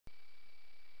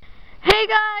Hey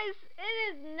guys,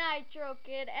 it is Nitro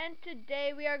Kid, and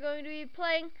today we are going to be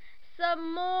playing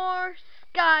some more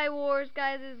SKYWARS,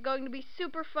 guys. It's going to be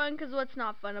super fun, because what's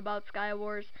not fun about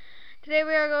SKYWARS? Today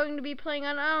we are going to be playing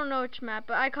on, I don't know which map,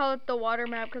 but I call it the water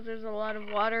map, because there's a lot of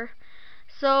water.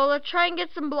 So let's try and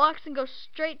get some blocks and go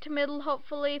straight to middle,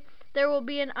 hopefully. There will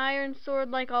be an iron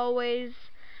sword, like always.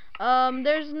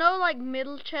 There's no, like,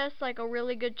 middle chest, like a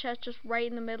really good chest just right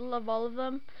in the middle of all of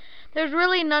them. There's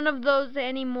really none of those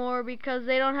anymore because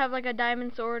they don't have like a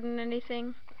diamond sword and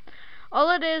anything. All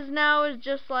it is now is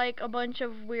just like a bunch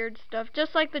of weird stuff,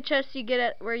 just like the chests you get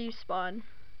at where you spawn.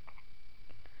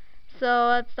 So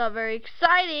that's not very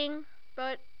exciting,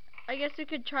 but I guess we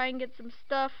could try and get some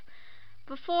stuff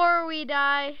before we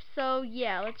die. So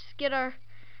yeah, let's get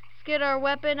our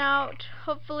weapon out.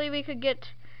 Hopefully we could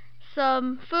get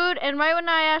some food, and right when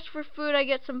I ask for food I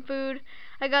get some food.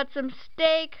 I got some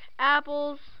steak,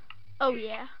 apples. Oh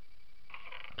yeah,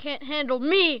 can't handle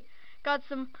me. Got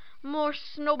some more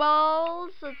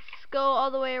snowballs. Let's go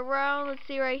all the way around. Let's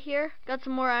see right here. Got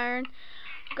some more iron.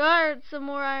 Got some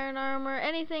more iron armor.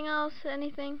 Anything else?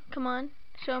 Anything? Come on.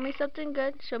 Show me something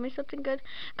good. Show me something good.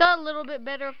 Got a little bit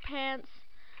better pants.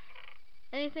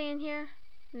 Anything in here?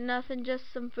 Nothing,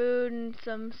 just some food and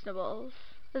some snowballs.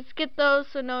 Let's get those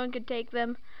so no one can take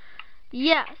them.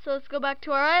 Yeah, so let's go back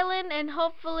to our island and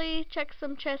hopefully check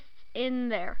some chests in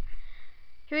there.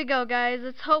 Here we go, guys.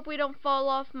 Let's hope we don't fall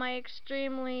off my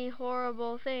extremely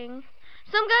horrible thing.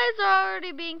 Some guys are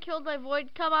already being killed by void.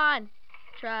 Come on.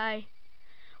 Try.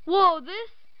 Whoa,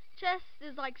 this chest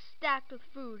is like stacked with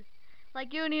food.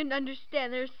 Like, you don't even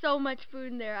understand. There's so much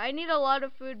food in there. I need a lot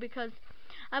of food because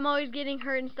I'm always getting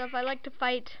hurt and stuff. I like to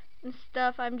fight and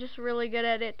stuff. I'm just really good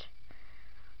at it.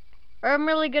 Or I'm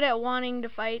really good at wanting to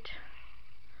fight.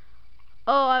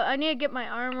 Oh, I need to get my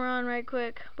armor on right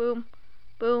quick. Boom.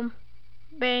 Boom.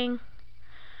 Bang.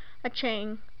 A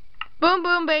chain. Boom,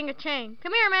 boom, bang, a chain.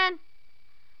 Come here, man.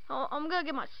 Oh, I'm gonna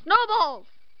get my snowballs.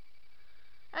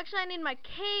 Actually, I need my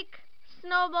cake,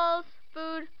 snowballs,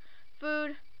 food,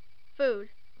 food, food.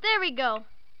 There we go.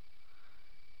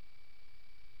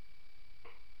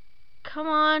 Come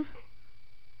on.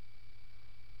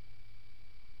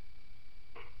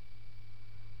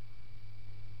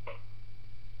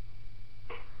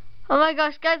 Oh my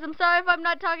gosh, guys, I'm sorry if I'm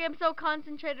not talking. I'm so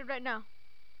concentrated right now.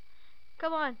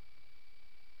 Come on.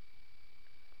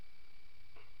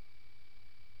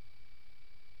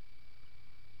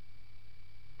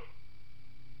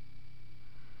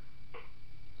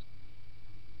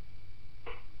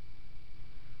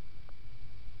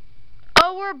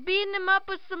 Oh, we're beating him up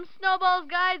with some snowballs,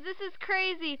 guys. This is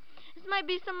crazy. This might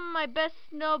be some of my best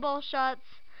snowball shots.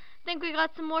 I think we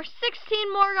got some more.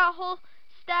 16 more. Got a whole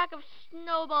stack of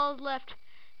snowballs left.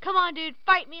 Come on, dude.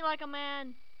 Fight me like a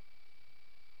man.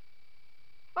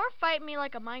 Or fight me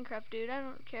like a Minecraft dude. I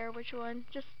don't care which one.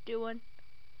 Just do one.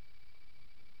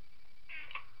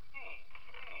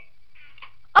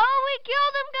 Oh, we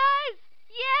killed him, guys!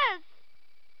 Yes!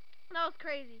 That was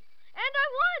crazy. And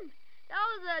I won!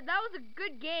 That was a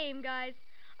good game, guys.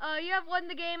 You have won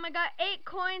the game. I got 8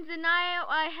 coins, and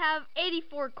I have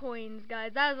 84 coins,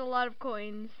 guys. That is a lot of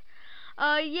coins.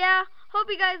 Yeah, hope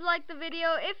you guys liked the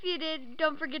video. If you did,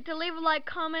 don't forget to leave a like,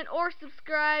 comment, or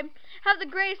subscribe. Have the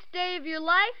greatest day of your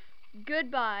life.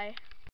 Goodbye.